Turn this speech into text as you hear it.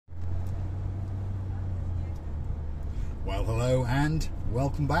Well, hello and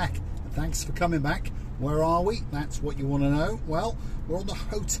welcome back. And thanks for coming back. Where are we? That's what you want to know. Well, we're on the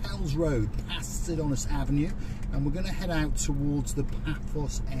Hotels Road, past Sidonis Avenue, and we're going to head out towards the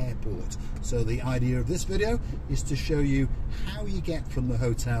Paphos Airport. So the idea of this video is to show you how you get from the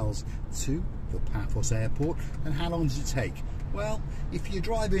hotels to the Paphos Airport and how long does it take. Well, if you're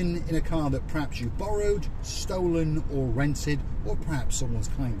driving in a car that perhaps you borrowed, stolen or rented, or perhaps someone's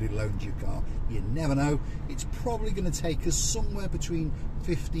kindly loaned you a car, you never know, it's probably going to take us somewhere between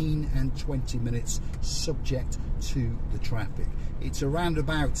 15 and 20 minutes subject to the traffic. It's around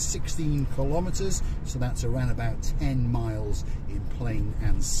about 16 kilometers, so that's around about 10 miles in plain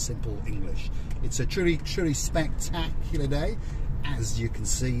and simple English. It's a truly spectacular day. As you can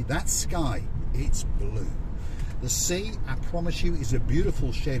see, that sky, it's blue. The sea, I promise you, is a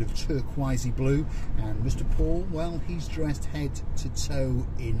beautiful shade of turquoisey blue, and Mr. Paul, well, he's dressed head to toe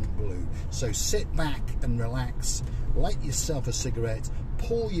in blue. So sit back and relax, light yourself a cigarette,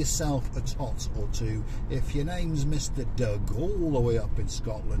 pour yourself a tot or two. If your name's Mr. Doug, all the way up in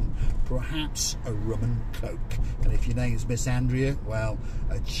Scotland, perhaps a rum and coke. And if your name's Miss Andrea, well,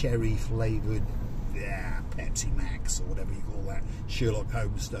 a cherry flavoured Pepsi Max or whatever you call that Sherlock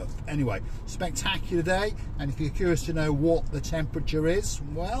Holmes stuff. Anyway, spectacular day, and if you're curious to know what the temperature is,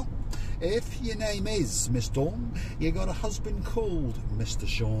 well, if your name is Miss Dawn, you got a husband called Mr.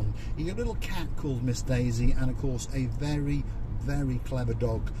 Sean, you got a little cat called Miss Daisy, and of course a very clever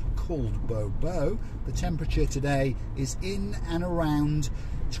dog called Bobo, the temperature today is in and around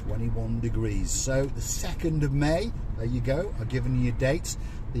 21 degrees. So the 2nd of May, there you go, I've given you a date.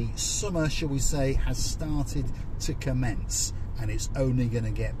 The summer, shall we say, has started to commence, and it's only going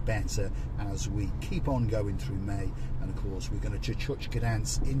to get better as we keep on going through May, and of course we're going to chuchka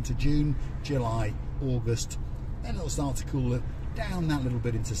dance into June, July, August, then it'll start to cool it down that little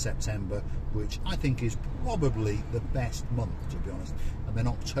bit into September, which I think is probably the best month, to be honest, and then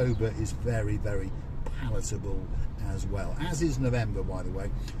October is very palatable as well, as is November, by the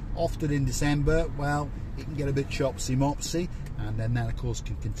way. Often in December, well, it can get a bit chopsy mopsy, and then that of course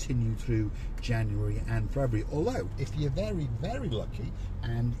can continue through January and February. Although if you're very lucky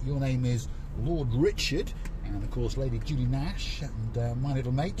and your name is Lord Richard, and of course Lady Judy Nash, and my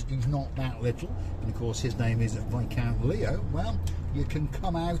little mate who's not that little, and of course his name is Viscount Leo, well, you can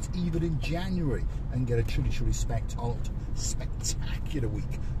come out even in January and get a truly spectacular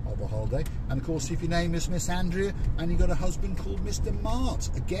week of a holiday. And of course if your name is Miss Andrea and you got a husband called Mr. Mart,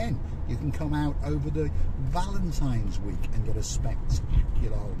 again you can come out over the Valentine's week and get a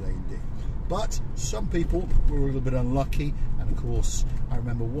spectacular holiday indeed. But some people were a little bit unlucky, and of course I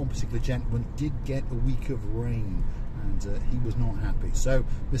remember one particular gentleman did get a week of rain, and he was not happy. So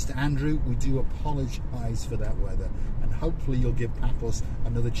Mr. Andrew, we do apologise for that weather, and hopefully you'll give Paphos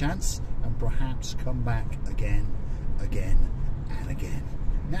another chance and perhaps come back again and again.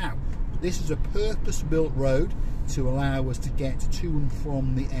 Now, this is a purpose-built road to allow us to get to and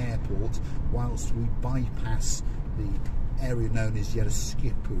from the airport whilst we bypass the area known as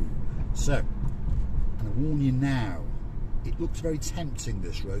Skipu. So, and I warn you now, it looks very tempting,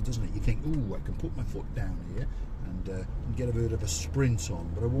 this road, doesn't it? You think, ooh, I can put my foot down here and get a bit of a sprint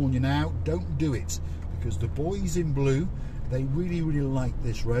on. But I warn you now, don't do it, because the boys in blue, they really like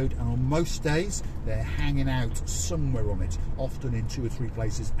this road, and on most days they're hanging out somewhere on it, often in 2 or 3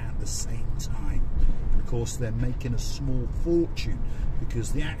 places at the same time. And of course they're making a small fortune,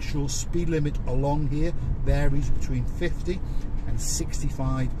 because the actual speed limit along here varies between 50 and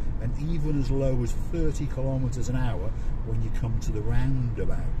 65 and even as low as 30 kilometers an hour when you come to the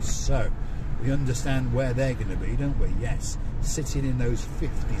roundabouts. So we understand where they're going to be, don't we? Yes, sitting in those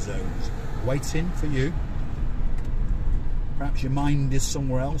 50 zones, waiting for you. Perhaps your mind is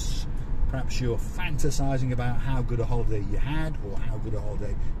somewhere else. Perhaps you're fantasizing about how good a holiday you had or how good a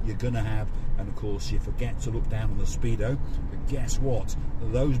holiday you're going to have, and of course you forget to look down on the speedo. But guess what?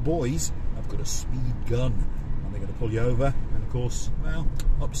 Those boys have got a speed gun, and they're going to pull you over and of course, well,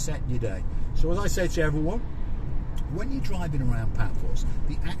 upset your day. So as I say to everyone, when you're driving around Paphos,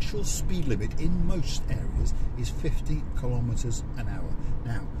 the actual speed limit in most areas is 50 kilometers an hour.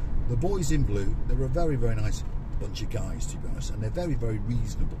 Now, the boys in blue, they're a very nice bunch of guys, to be honest, and they're very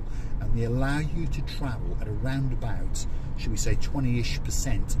reasonable, and they allow you to travel at around about, should we say,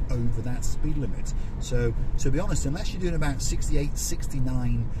 20-ish% over that speed limit. So to be honest, unless you're doing about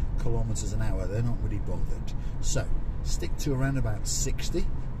 68-69 kilometers an hour, they're not really bothered. So stick to around about 60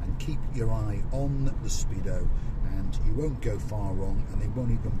 and keep your eye on the speedo, and you won't go far wrong, and they won't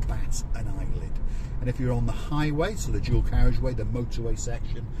even bat an eyelid. And if you're on the highway, so the dual carriageway, the motorway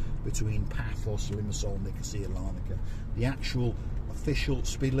section between Paphos, Limassol, Nicosia, Larnaca, the actual official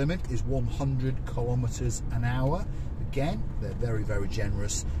speed limit is 100 kilometers an hour. again, they're very, very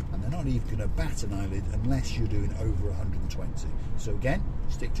generous, and they're not even going to bat an eyelid unless you're doing over 120. So again,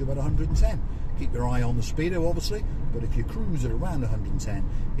 stick to about 110. Keep your eye on the speedo, obviously, but if you cruise at around 110,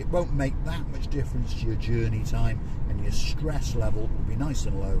 it won't make that much difference to your journey time, and your stress level will be nice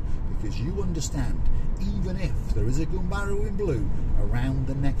and low, because you understand, even if there is a gun barrel in blue around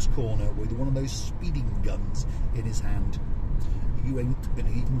the next corner with one of those speeding guns in his hand, you ain't going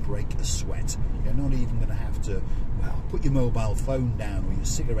to even break a sweat. You're not even going to have to, well, put your mobile phone down or your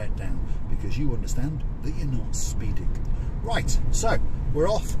cigarette down, because you understand that you're not speeding. Right, so we're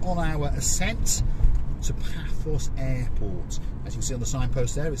off on our ascent to Paphos Airport. As you can see on the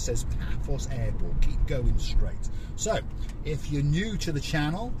signpost there, it says Paphos Airport. Keep going straight. So, if you're new to the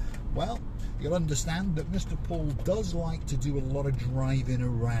channel, well, you'll understand that Mr. Paul does like to do a lot of driving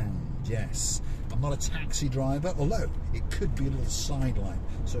around. Yes, I'm not a taxi driver, although it could be a little sideline.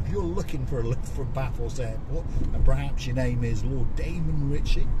 So if you're looking for a lift from Paphos Airport, and perhaps your name is Lord Damon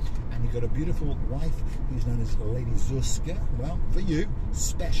Ritchie, and you've got a beautiful wife who's known as Lady Zuska, well, for you,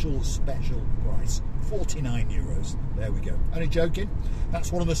 special price, 49 euros. There we go. Only joking.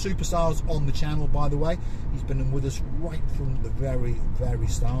 That's one of the superstars on the channel, by the way. He's been with us right from the very, very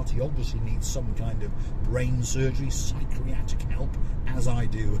start. He obviously needs some kind of brain surgery, psychiatric help, as I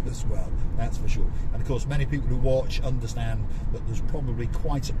do as well, that's for sure. And of course, many people who watch understand that there's probably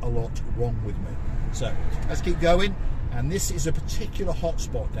quite a lot wrong with me. So let's keep going. And this is a particular hot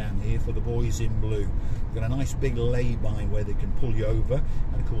spot down here for the boys in blue. We've got a nice big lay-by where they can pull you over,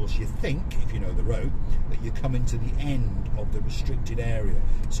 and of course you think, if you know the road, that you're coming to the end of the restricted area.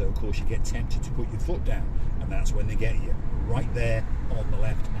 So of course you get tempted to put your foot down, and that's when they get you, right there on the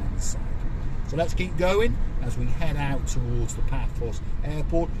left-hand side. So let's keep going as we head out towards the Paphos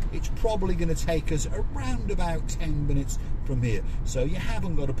Airport. It's probably going to take us around about 10 minutes from here. So you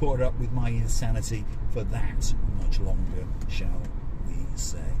haven't got to put up with my insanity for that much longer, shall we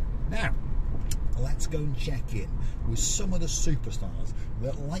say. Now, let's go and check in with some of the superstars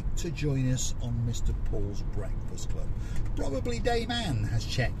that like to join us on Mr. Paul's Breakfast Club. Probably Dame Anne has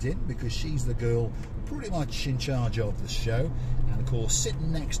checked in, because she's the girl pretty much in charge of the show. And of course,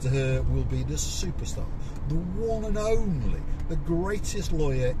 sitting next to her will be the superstar, the one and only, the greatest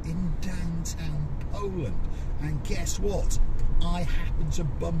lawyer in downtown Poland. And guess what? I happened to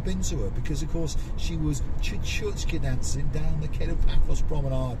bump into her, because of course she was chuchutska dancing down the Kid of Paphos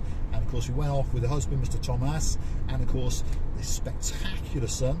promenade, and of course we went off with her husband, Mr. Thomas, and of course this spectacular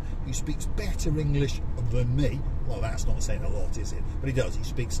son who speaks better English than me. Well, that's not saying a lot, is it? But he does. He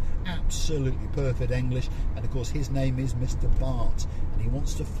speaks absolutely perfect English, and of course his name is Mr. Bart, and he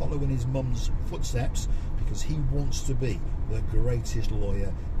wants to follow in his mum's footsteps, because he wants to be the greatest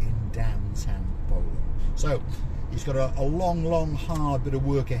lawyer in downtown Poland. So he's got a long, hard bit of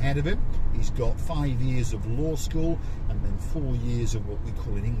work ahead of him. He's got 5 years of law school, and then 4 years of what we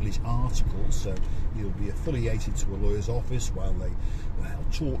call an English article. So he'll be affiliated to a lawyer's office while they, well,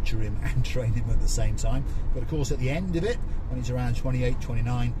 torture him and train him at the same time. But of course, at the end of it, when he's around 28,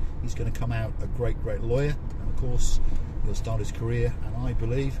 29, he's going to come out a great lawyer. And of course, he'll start his career, and I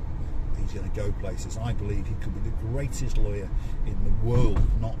believe he's going to go places. I believe he could be the greatest lawyer in the world,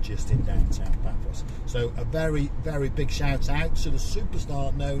 not just in downtown Paphos. So a very, very big shout out to the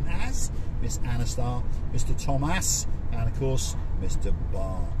superstar known as Miss Anastar, Mr. Thomas, and of course Mr.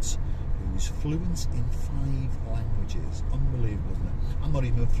 Bart, who's fluent in 5 languages. Unbelievable, isn't it? I'm not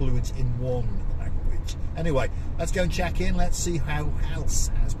even fluent in 1 language. Anyway, let's go and check in. Let's see how else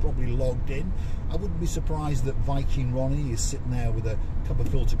has probably logged in. I wouldn't be surprised that Viking Ronnie is sitting there with a cup of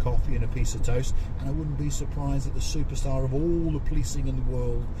filter coffee and a piece of toast, and I wouldn't be surprised that the superstar of all the policing in the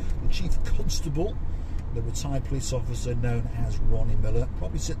world, the chief constable, the retired police officer known as Ronnie Miller,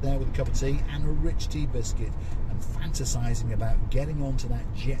 probably sit there with a cup of tea and a rich tea biscuit and fantasising about getting onto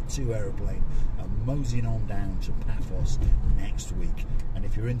that Jet 2 aeroplane and moseying on down to Paphos next week. And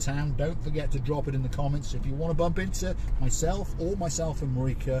if you're in town, don't forget to drop it in the comments. If you want to bump into myself and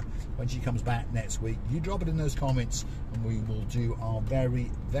Marika when she comes back next week, you drop it in those comments and we will do our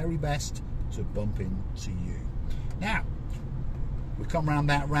very, very best to bump into you. Now, we've come around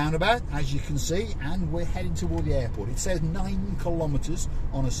that roundabout, as you can see, and we're heading toward the airport. It says 9 kilometres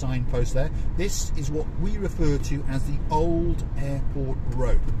on a signpost there. This is what we refer to as the old airport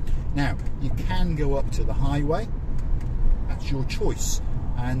road. Now, you can go up to the highway. That's your choice.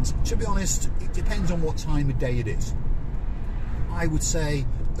 And to be honest, it depends on what time of day it is. I would say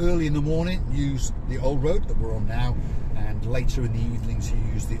early in the morning, use the old road that we're on now, and later in the evenings you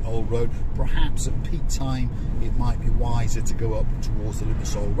use the old road. Perhaps at peak time it might be wiser to go up towards the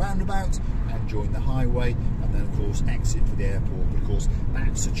Limassol roundabout and join the highway, and and then of course exit for the airport. But of course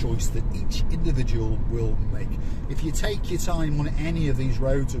that's a choice that each individual will make. If you take your time on any of these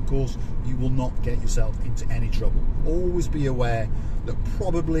roads, of course you will not get yourself into any trouble. Always be aware that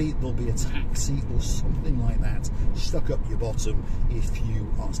probably there'll be a taxi or something like that stuck up your bottom if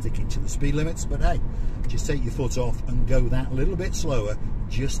you are sticking to the speed limits. But hey, just take your foot off and go that little bit slower,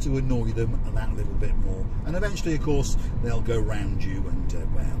 just to annoy them that little bit more, and eventually of course they'll go round you and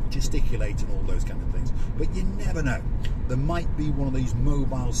well, gesticulate and all those kind of things. But you never know, there might be one of these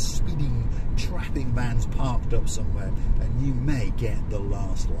mobile speeding trapping vans parked up somewhere and you may get the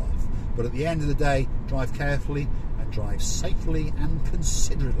last laugh. But at the end of the day, drive carefully and drive safely and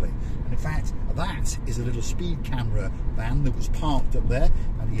considerately. And in fact, that is a little speed camera van that was parked up there,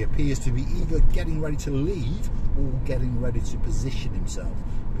 and he appears to be either getting ready to leave or getting ready to position himself,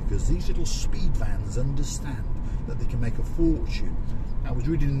 because these little speed vans understand that they can make a fortune. I was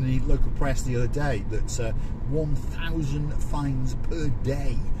reading in the local press the other day that 1,000 fines per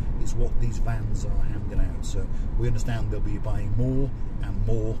day is what these vans are handing out. So we understand they'll be buying more and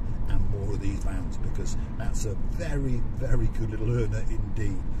more and more of these vans, because that's a very, very good little earner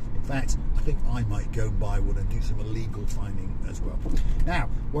indeed. In fact, I think I might go and buy one and do some illegal fining as well. Now,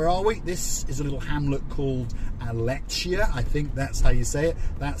 where are we? This is a little hamlet called Alechia. I think that's how you say it.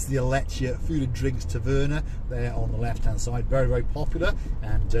 That's the Alechia Food and Drinks Taverna there on the left-hand side. Very, very popular,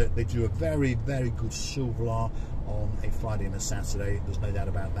 and they do a very, very good souvlaki on a Friday and a Saturday. There's no doubt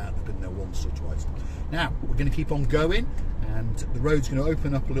about that. I've been there once or twice. Now, we're going to keep on going, and the road's going to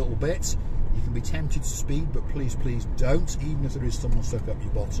open up a little bit. You can be tempted to speed, but please, please don't, even if there is someone stuck up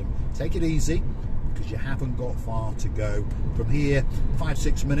your bottom. Take it easy, because you haven't got far to go. From here,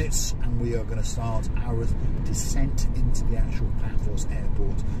 5-6 minutes, and we are going to start our descent into the actual Paphos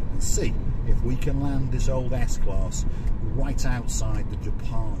airport and see if we can land this old S-Class right outside the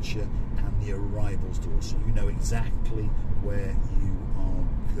departure and the arrivals door, so you know exactly where you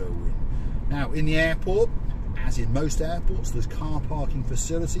are going. Now, in the airport, as in most airports, there's car parking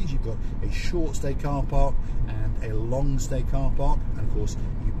facilities. You've got a short stay car park and a long stay car park, and of course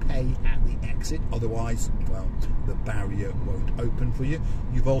you pay at the exit, otherwise, well, the barrier won't open for you.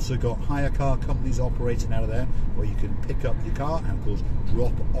 You've also got hire car companies operating out of there, where you can pick up your car and of course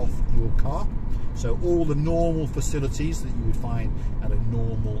drop off your car. So all the normal facilities that you would find at a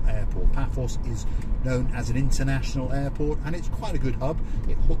normal airport. Paphos is known as an international airport, and it's quite a good hub.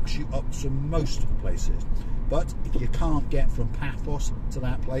 It hooks you up to most places. But if you can't get from Paphos to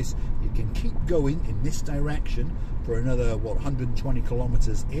that place, you can keep going in this direction for another, what, 120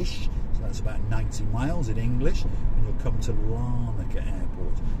 kilometers ish. So that's about 90 miles in English, and you'll come to Larnaca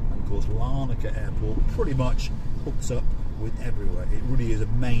Airport. And of course, Larnaca Airport pretty much hooks up with everywhere. It really is a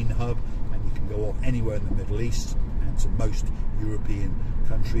main hub, and you can go off anywhere in the Middle East and to most European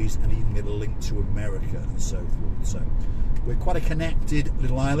countries, and even get a link to America and so forth. So we're quite a connected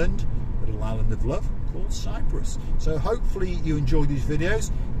little island of love called Cyprus. So hopefully you enjoy these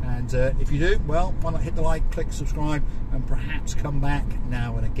videos, and if you do, well, why not hit the like, click subscribe, and perhaps come back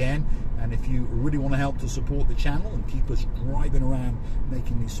now and again. And if you really want to help to support the channel and keep us driving around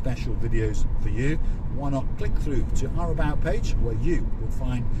making these special videos for you, why not click through to our About page, where you will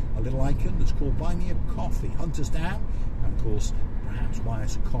find a little icon that's called Buy Me a Coffee. Hunt us down, and of course perhaps buy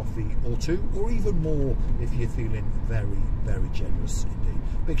us a coffee or two, or even more if you're feeling very, very generous indeed.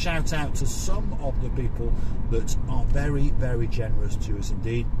 Big shout out to some of the people that are very, very generous to us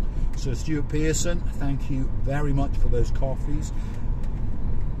indeed. Sir Stuart Pearson, thank you very much for those coffees.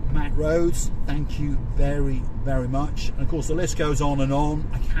 Matt Rhodes, thank you very, very much. And of course the list goes on and on.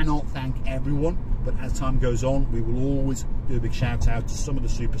 I cannot thank everyone, but as time goes on, we will always do a big shout out to some of the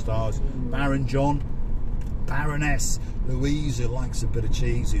superstars. Baron John, Baroness Louise, who likes a bit of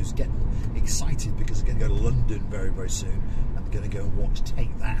cheese, who's getting excited because they're going to go to London very, very soon, and they're going to go and watch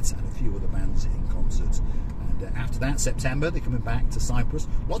Take That and a few other bands in concert. And after that, September, they're coming back to Cyprus.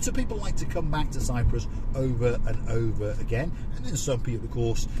 Lots of people like to come back to Cyprus over and over again, and then some people, of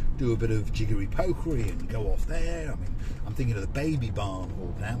course, do a bit of jiggery pokery and go off there. I mean, I'm thinking of the Baby Barn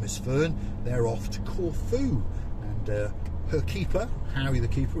Hall now, Miss Fern. They're off to Corfu, and her keeper, Harry the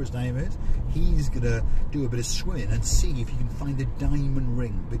keeper, his name is, he's going to do a bit of swimming and see if he can find a diamond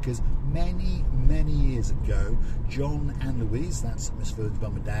ring, because many, many years ago, John and Louise, that's Miss Fern's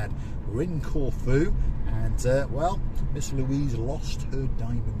mum and dad, were in Corfu, and well, Miss Louise lost her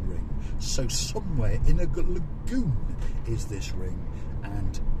diamond ring. So somewhere in a lagoon is this ring,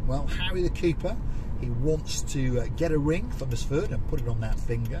 and well, Harry the keeper, He wants to get a ring from his foot and put it on that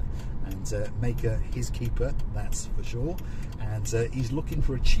finger and make her his keeper, that's for sure. And he's looking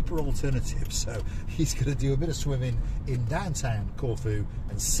for a cheaper alternative, so he's going to do a bit of swimming in downtown Corfu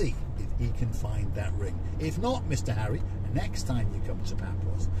and see if he can find that ring. If not, Mr. Harry, next time you come to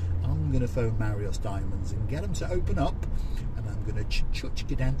Paphos, I'm going to phone Marios Diamonds and get them to open up, and I'm going to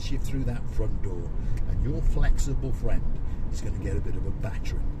chuchka-dance you through that front door, and your flexible friend is going to get a bit of a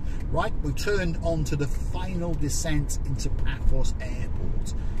battering. Right, we've turned on to the final descent into Paphos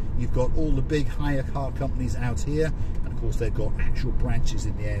Airport. You've got all the big hire car companies out here, and of course they've got actual branches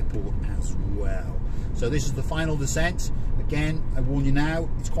in the airport as well. So this is the final descent. Again, I warn you now,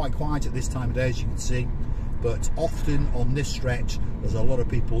 it's quite quiet at this time of day, as you can see. But often on this stretch, there's a lot of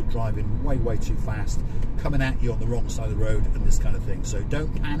people driving way too fast, coming at you on the wrong side of the road and this kind of thing. So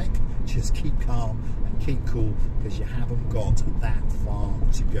don't panic, just keep calm and keep cool, because you haven't got that far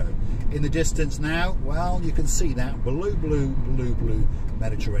to go. In the distance now, well, you can see that blue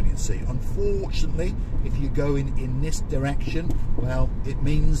Mediterranean Sea. Unfortunately, if you're going in this direction, well, it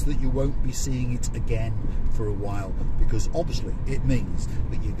means that you won't be seeing it again for a while, because obviously it means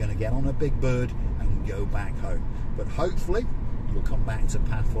that you're going to get on a big bird and go back home. But hopefully you'll come back to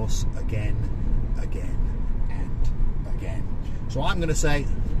Paphos again and again. So I'm going to say,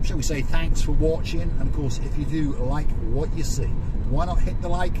 shall we say, thanks for watching, and of course if you do like what you see, why not hit the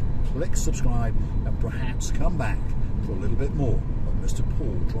like, click subscribe, and perhaps come back for a little bit more of Mr.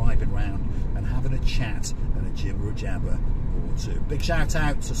 Paul driving around and having a chat and a jibber jabber or two. Big shout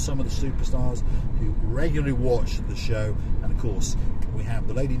out to some of the superstars who regularly watch the show, and of course we have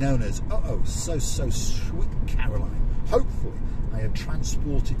the lady known as so sweet Caroline. Hopefully I have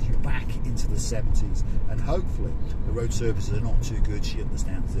transported you back into the 70s, and hopefully the road services are not too good. She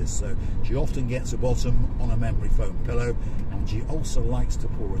understands this, so she often gets a bottom on a memory foam pillow, and she also likes to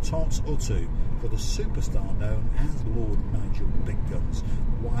pour a tot or two for the superstar known as Lord Nigel Big Guns,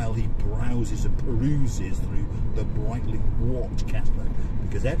 while he browses and peruses through the brightly warped catalogue,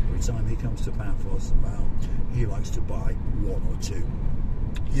 because every time he comes to Paphos, well, he likes to buy one or two.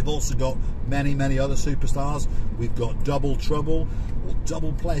 You've also got many other superstars. We've got Double Trouble, or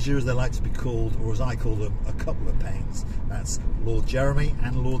Double Pleasure as they like to be called, or as I call them, a couple of pains. That's Lord Jeremy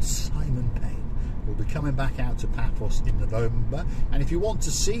and Lord Simon Payne. We'll be coming back out to Paphos in November, and if you want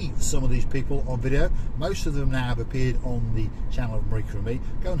to see some of these people on video, most of them now have appeared on the channel of Marika and me.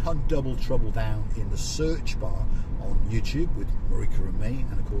 Go and hunt Double Trouble down in the search bar on YouTube with Marika and me,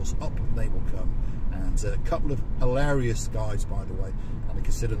 and of course up they will come. And a couple of hilarious guys, by the way, and I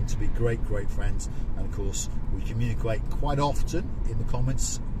consider them to be great friends. And of course we communicate quite often in the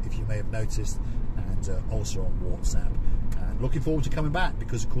comments, if you may have noticed, and also on WhatsApp. And looking forward to coming back,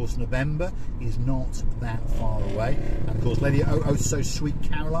 because of course November is not that far away. And of course Lady so sweet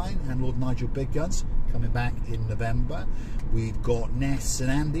Caroline and Lord Nigel Big Guns coming back in November. We've got Ness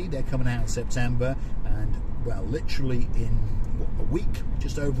and Andy, they're coming out in September, and well, literally in a week,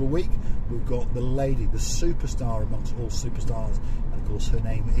 just over a week, we've got the lady, the superstar amongst all superstars, and of course her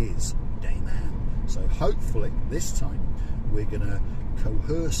name is Dame Anne. So hopefully this time we're going to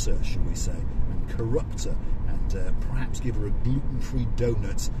coerce her, shall we say, and corrupt her, and perhaps give her a gluten-free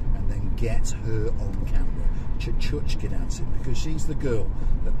donut, and then get her on camera chuchka dancing, because she's the girl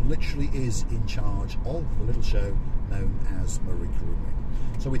that literally is in charge of the little show known as Marika and me.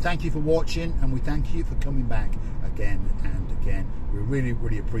 So we thank you for watching, and we thank you for coming back again and again. We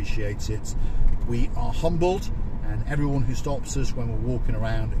really appreciate it. We are humbled, and everyone who stops us when we're walking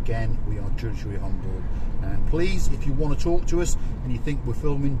around, again, we are truly humbled. And please, if you want to talk to us and you think we're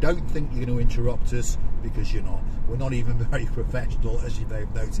filming, don't think you're going to interrupt us, because you're not. We're not even very professional, as you may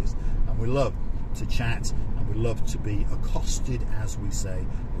have noticed, and we love to chat, and we love to be accosted, as we say,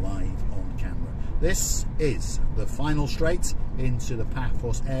 live on camera. This is the final straight into the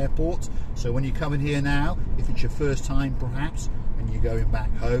Paphos Airport. So when you come in here now, if it's your first time perhaps, and you're going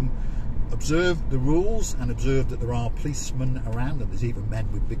back home, observe the rules and observe that there are policemen around, and there's even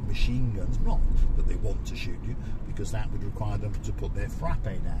men with big machine guns. Not that they want to shoot you, because that would require them to put their frappe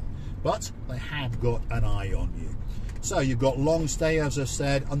down, but they have got an eye on you. So you've got long stay, as I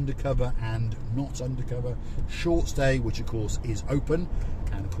said, undercover and not undercover, short stay, which of course is open,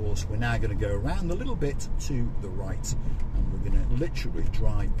 and of course we're now going to go around a little bit to the right, and we're going to literally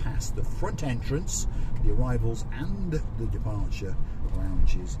drive past the front entrance, the arrivals and the departure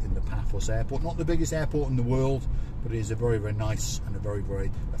lounges in the Paphos Airport. Not the biggest airport in the world, but it is a very nice and a very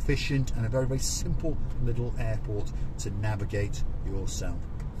efficient and a very simple little airport to navigate yourself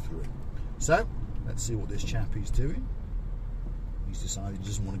through. So let's see what this chappie's doing. He's decided he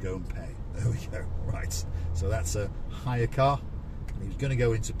doesn't want to go and pay. There we go. Right, so that's a hire car, and he was going to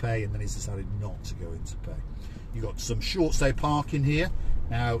go into pay, and then he's decided not to go into pay. You've got some short stay parking here.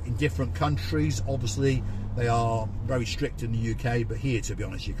 Now, in different countries, obviously, they are very strict in the UK, but here, to be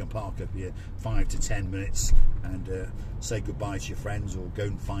honest, you can park up here 5 to 10 minutes and say goodbye to your friends or go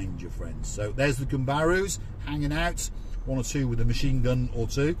and find your friends. So there's the Gumbarus hanging out, 1 or 2 with a machine gun or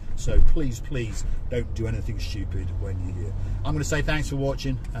 2. So please don't do anything stupid when you're here. I'm going to say thanks for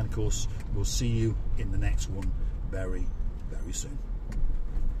watching, and of course, we'll see you in the next one very, very soon.